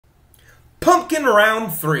Pumpkin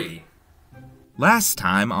Round 3. Last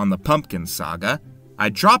time on the Pumpkin Saga, I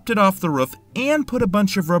dropped it off the roof and put a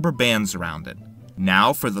bunch of rubber bands around it.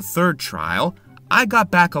 Now for the third trial, I got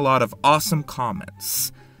back a lot of awesome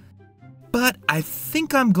comments. But I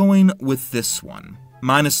think I'm going with this one,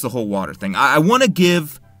 minus the whole water thing. I want to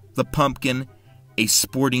give the pumpkin a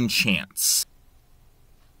sporting chance.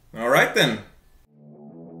 Alright then.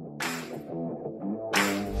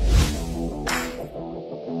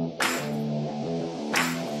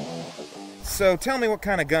 So tell me what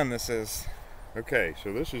kind of gun this is. Okay,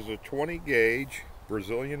 so this is a 20 gauge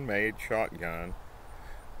Brazilian made shotgun,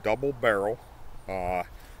 double barrel, and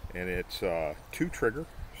it's 2 trigger,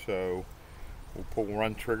 so we'll pull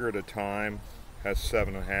 1 trigger at a time. Has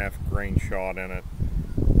 7.5 grain shot in it,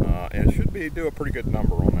 and it should do a pretty good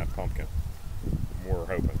number on that pumpkin. We're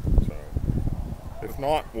hoping. So if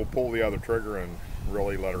not, we'll pull the other trigger and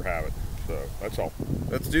really let her have it. So that's all.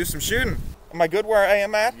 Let's do some shooting. Am I good where I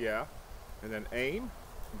am at? Yeah. And then aim.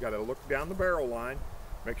 You got to look down the barrel line.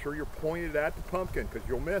 Make sure you're pointed at the pumpkin, because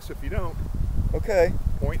you'll miss if you don't. Okay.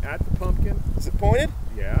 Point at the pumpkin. Is it pointed?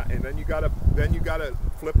 Yeah. And then you gotta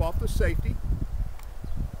flip off the safety.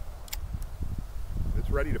 It's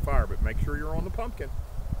ready to fire, but make sure you're on the pumpkin.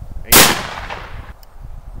 Aim.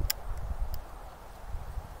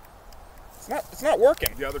 It's not working.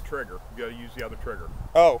 The other trigger. You got to use the other trigger.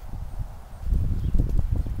 Oh.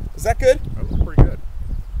 Is that good? That looks pretty good.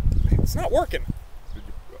 It's not working. Did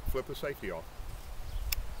you flip the safety off?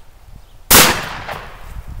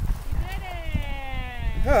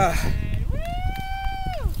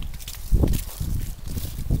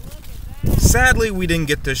 Sadly, we didn't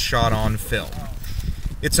get this shot on film.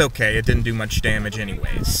 It's okay, it didn't do much damage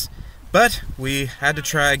anyways. But we had to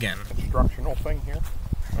try again. Instructional thing here.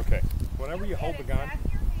 Okay, whenever you hold the gun,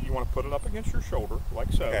 you want to put it up against your shoulder,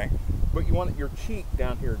 like so. Okay. But you want your cheek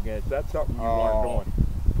down here against. That's something you want it going.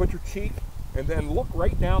 Put your cheek, and then look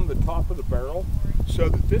right down the top of the barrel, so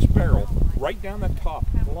that this barrel, right down that top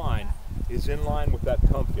line, is in line with that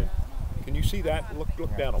pumpkin. Can you see that? Look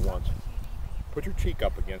down at once. Put your cheek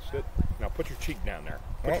up against it. Now put your cheek down there.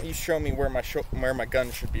 Why don't you show me where my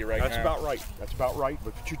gun should be right now? That's about right. That's about right.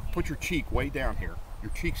 But put your cheek way down here.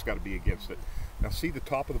 Your cheek's got to be against it. Now see the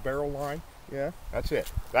top of the barrel line? Yeah. That's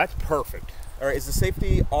it. That's perfect. All right. Is the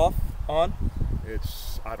safety off? On?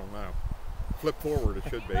 It's, I don't know. Flip forward. It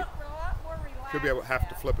should be. Should be able to have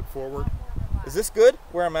to flip it forward. Is this good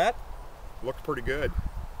where I'm at? Looks pretty good.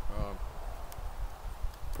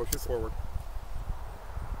 Push it forward.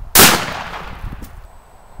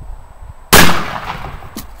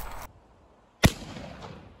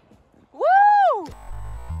 Woo!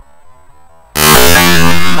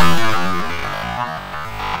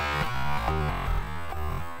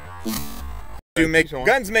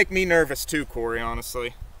 Guns make me nervous too, Corey,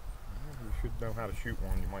 honestly. You should know how to shoot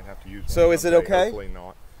one. You might have to use one. So is it okay? Hopefully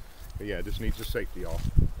not. But yeah, it just needs the safety off.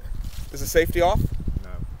 Is the safety off? No,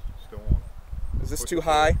 it's still on. Is this too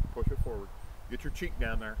high? Push it forward. Get your cheek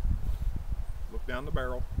down there. Look down the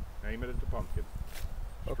barrel. Aim it at the pumpkin.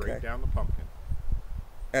 Straight down the pumpkin.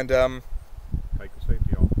 And take the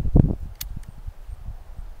safety off.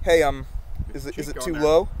 Hey, is it too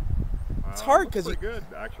low? It's hard because pretty good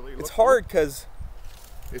actually. It's hard because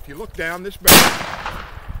if you look down this barrel,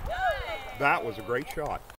 that was a great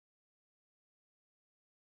shot.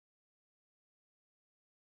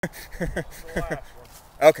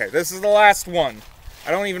 Okay, this is the last one.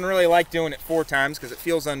 I don't even really like doing it 4 times because it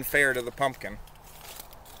feels unfair to the pumpkin.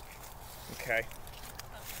 Okay.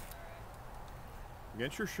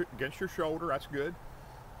 Against your shoulder, that's good.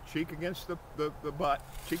 Cheek against the butt.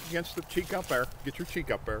 Cheek against the cheek up there. Get your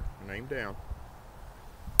cheek up there and aim down.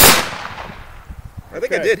 I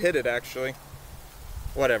think I did hit it actually.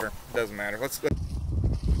 Whatever, it doesn't matter. It's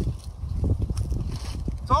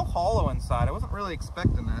all hollow inside. I wasn't really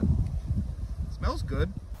expecting that. It smells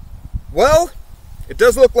good. Well, it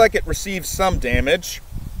does look like it received some damage.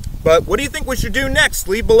 But what do you think we should do next?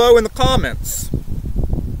 Leave below in the comments.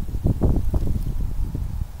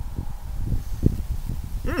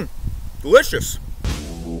 Delicious.